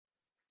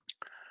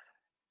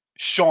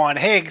Sean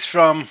Higgs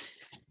from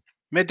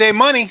Midday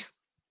Money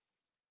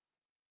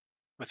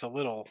with a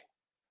little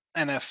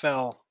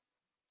NFL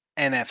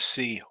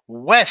NFC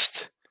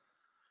West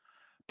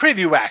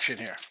preview action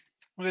here.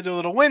 We're going to do a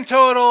little win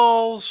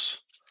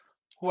totals,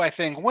 who I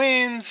think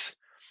wins.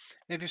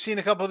 If you've seen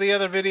a couple of the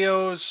other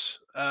videos,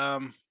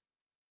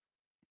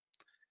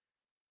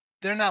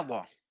 they're not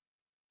long.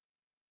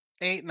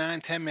 8,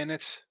 9, 10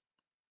 minutes.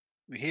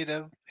 We hit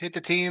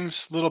the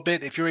teams a little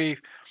bit. If you're a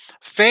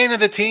fan of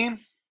the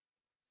team,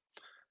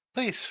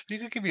 please, you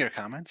could give me your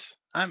comments.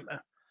 I'm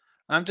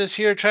just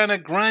here trying to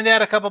grind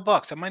out a couple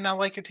bucks. I might not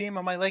like your team.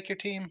 I might like your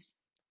team.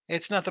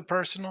 It's nothing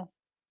personal.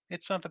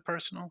 It's nothing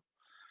personal.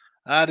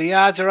 The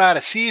odds are out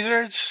of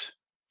Caesars.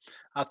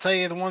 I'll tell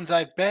you the ones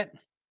I bet,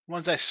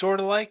 ones I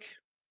sort of like.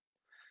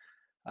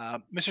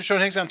 Mr.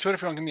 Sean Higgs on Twitter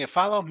if you want to give me a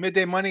follow.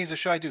 Midday Money is a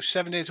show I do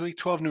 7 days a week,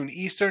 12 noon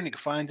Eastern. You can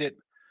find it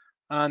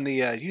on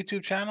the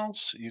YouTube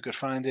channels. You could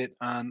find it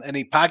on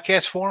any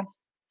podcast forum,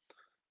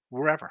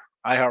 wherever.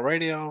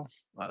 iHeartRadio,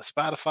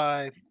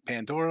 Spotify,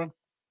 Pandora.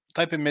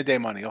 Type in Midday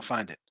Money. You'll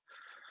find it.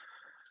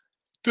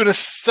 Doing this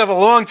stuff a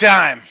long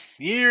time.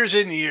 Years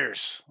and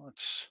years.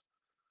 It's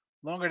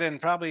longer than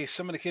probably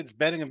some of the kids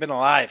betting have been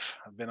alive.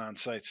 I've been on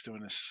sites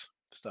doing this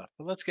stuff.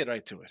 But let's get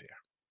right to it here.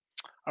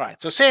 All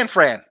right. So San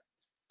Fran.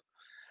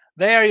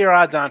 They are your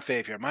odds on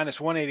fave here.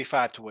 Minus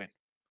 185 to win.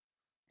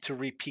 To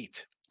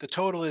repeat. The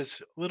total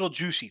is a little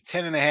juicy.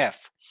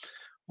 10.5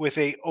 with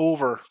a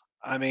over.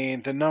 I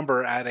mean, the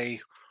number at a,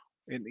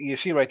 you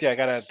see right there, I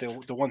got the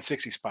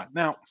 160 spot.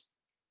 Now,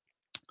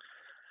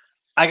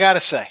 I got to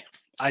say,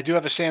 I do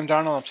have a Sam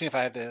Darnold. I'm seeing if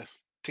I have the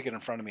ticket in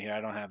front of me here.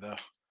 I don't have the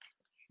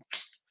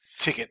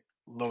ticket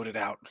loaded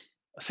out.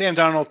 Sam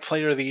Darnold,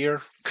 player of the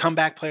year,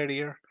 comeback player of the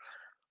year.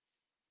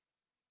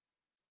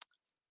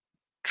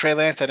 Trey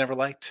Lance, I never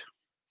liked.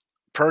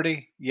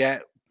 Purdy, yeah.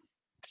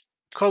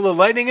 Call a little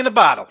lightning in a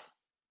bottle.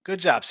 Good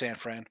job, San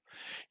Fran.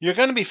 You're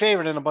going to be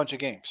favored in a bunch of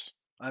games.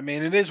 I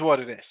mean, it is what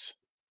it is.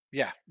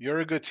 Yeah, you're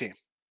a good team.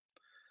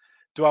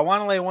 Do I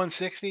want to lay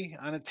 160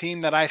 on a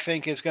team that I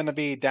think is going to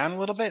be down a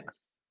little bit?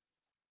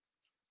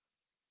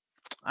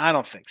 I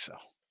don't think so.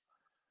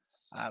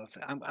 I don't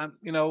think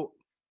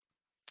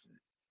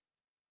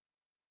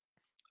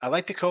I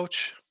like the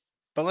coach,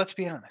 but let's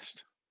be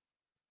honest.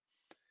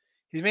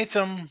 He's made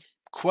some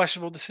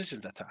questionable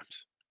decisions at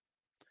times.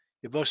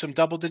 He blows some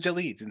double-digit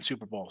leads in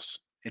Super Bowls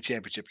and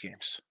championship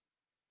games.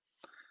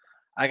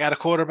 I got a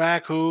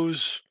quarterback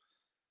who's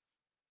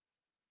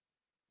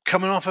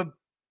coming off a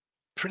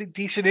pretty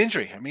decent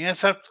injury. I mean, he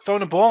hasn't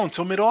thrown the ball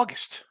until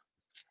mid-August.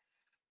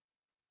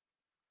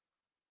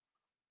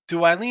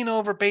 Do I lean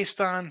over based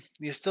on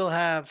you still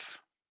have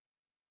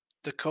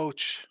the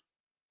coach?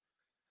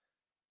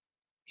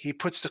 He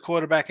puts the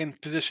quarterback in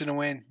position to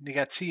win. You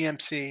got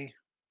CMC,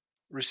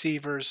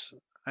 receivers.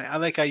 I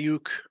like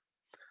Ayuk.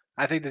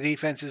 I think the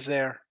defense is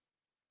there.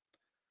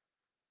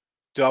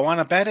 Do I want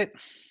to bet it?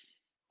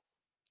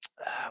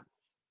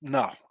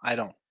 No, I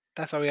don't.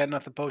 That's why we had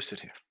nothing posted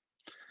here.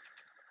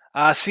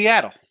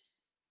 Seattle.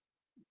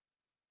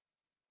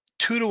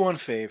 2-1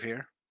 fave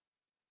here.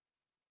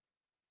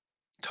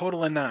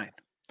 Total of 9.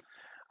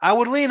 I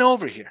would lean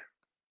over here.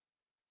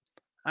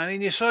 I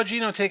mean, you saw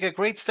Geno take a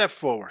great step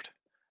forward.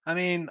 I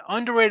mean,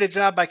 underrated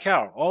job by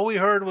Carroll. All we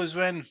heard was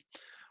when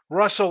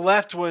Russell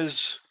left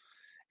was,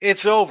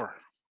 it's over.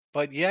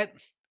 But yet,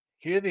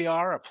 here they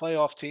are, a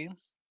playoff team.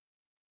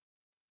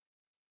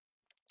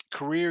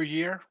 Career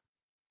year.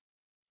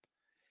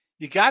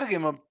 You got to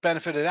give them a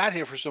benefit of that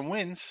here for some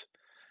wins,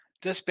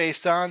 just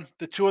based on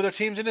the two other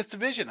teams in this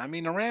division. I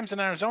mean, the Rams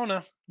and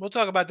Arizona, we'll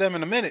talk about them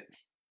in a minute.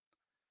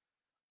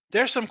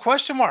 There's some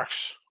question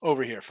marks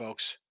over here,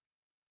 folks.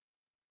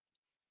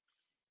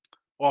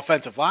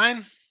 Offensive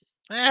line,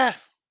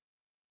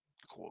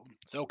 cool.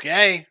 It's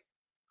okay.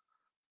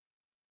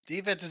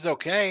 Defense is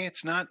okay.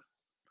 It's not,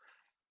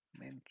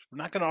 I mean, we're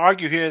not going to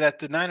argue here that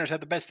the Niners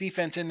have the best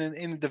defense in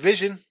the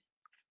division.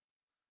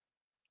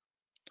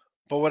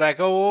 But would I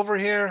go over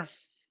here?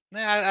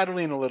 I'd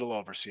lean a little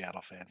over,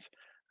 Seattle fans.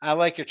 I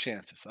like your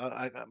chances.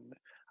 I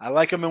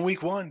like them in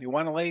week 1. You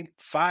want to lay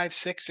 5,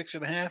 6,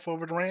 6.5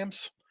 over the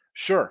Rams?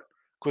 Sure.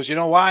 Because you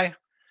know why?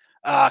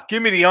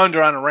 Give me the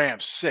under on the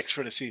Rams, 6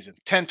 for the season.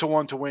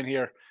 10-1 to win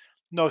here.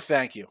 No,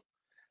 thank you.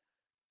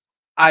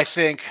 I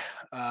think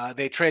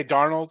they trade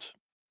Darnold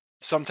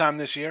sometime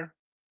this year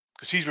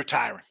because he's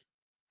retiring.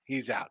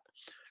 He's out.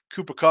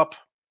 Cooper Kupp,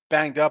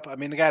 banged up. I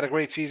mean, the guy had a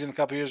great season a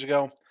couple years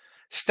ago.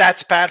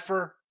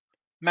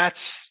 Matt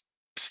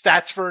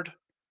Statsford.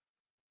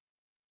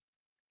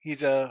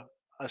 He's a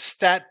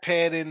stat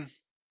padding,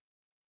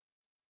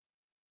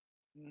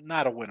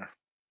 not a winner.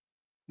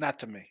 Not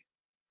to me.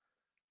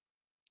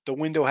 The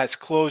window has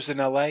closed in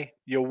LA.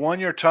 You won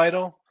your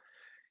title.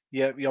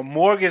 You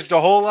mortgaged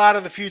a whole lot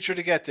of the future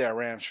to get there,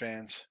 Rams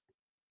fans.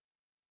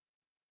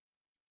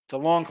 It's a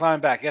long climb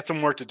back. You got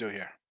some work to do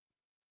here.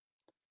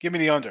 Give me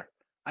the under.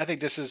 I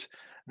think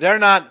they're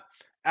not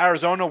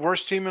Arizona,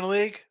 worst team in the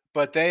league,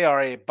 but they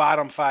are a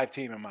bottom 5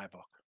 team in my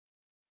book.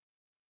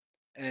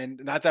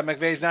 And not that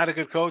McVay's not a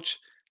good coach.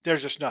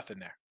 There's just nothing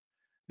there.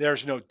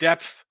 There's no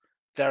depth.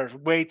 They're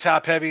way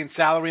top heavy in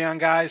salary on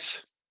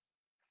guys.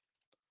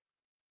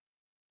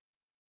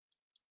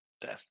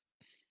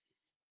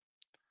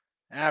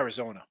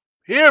 Arizona.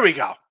 Here we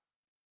go.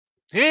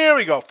 Here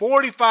we go.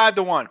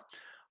 45-1.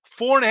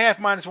 4.5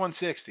 minus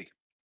 160.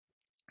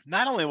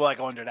 Not only will I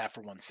go under that for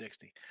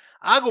 160,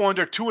 I'll go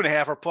under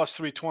 2.5 or plus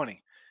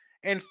 320.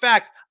 In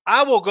fact,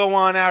 I will go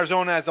on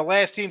Arizona as the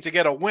last team to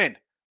get a win.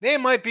 They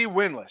might be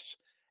winless.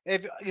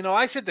 If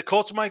I said the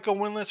Colts might go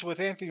winless with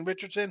Anthony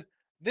Richardson,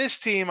 this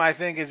team I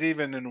think is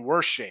even in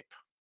worse shape.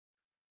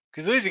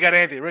 Because at least you got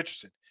Anthony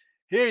Richardson.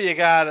 Here you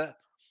got,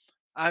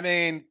 I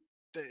mean,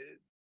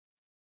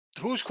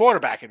 who's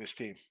quarterbacking this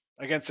team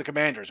against the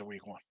Commanders in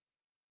week 1?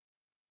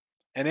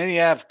 And then you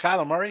have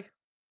Kyler Murray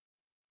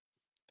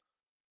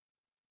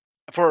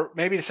for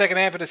maybe the second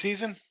half of the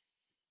season.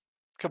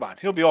 Come on,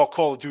 he'll be all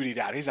Call of Duty'd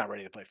out. He's not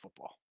ready to play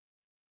football.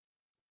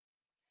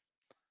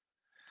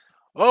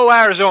 Oh,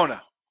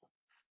 Arizona.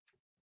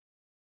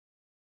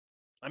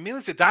 I mean, at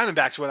least the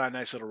Diamondbacks went on a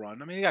nice little run.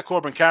 I mean, you got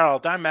Corbin Carroll,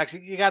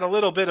 Diamondbacks. You got a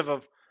little bit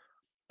of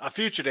a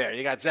future there.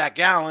 You got Zach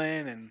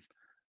Gallen and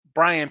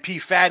Brian P.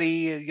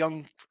 Fatty, a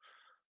young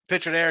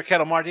pitcher there,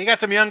 Kettle Martin. You got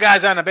some young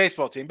guys on the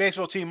baseball team.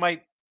 Baseball team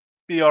might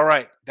be all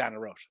right down the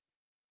road.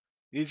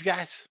 These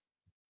guys,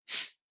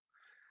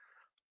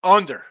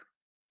 under.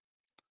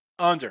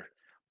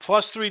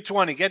 Plus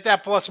 320. Get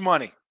that plus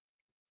money.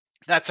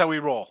 That's how we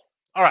roll.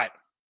 All right.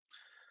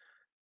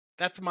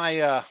 That's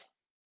my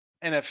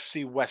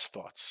NFC West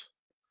thoughts.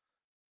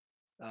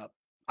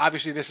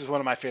 Obviously, this is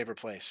one of my favorite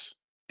plays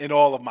in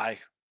all of my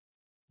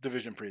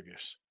division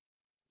previews.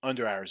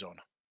 Under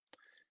Arizona.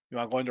 You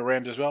want to go into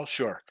Rams as well?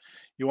 Sure.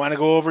 You want to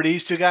go over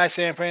these two guys,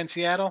 San Fran,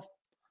 Seattle?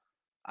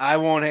 I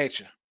won't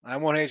hate you. I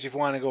won't hate you if you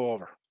want to go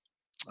over.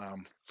 All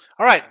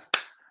right.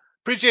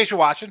 Appreciate you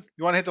watching.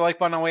 You want to hit the like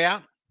button on the way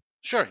out?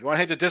 Sure. You want to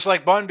hit the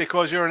dislike button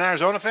because you're an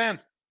Arizona fan?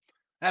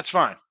 That's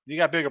fine. You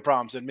got bigger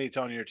problems than me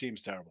telling you your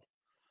team's terrible.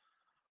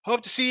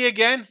 Hope to see you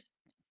again.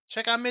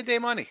 Check out Midday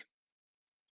Money.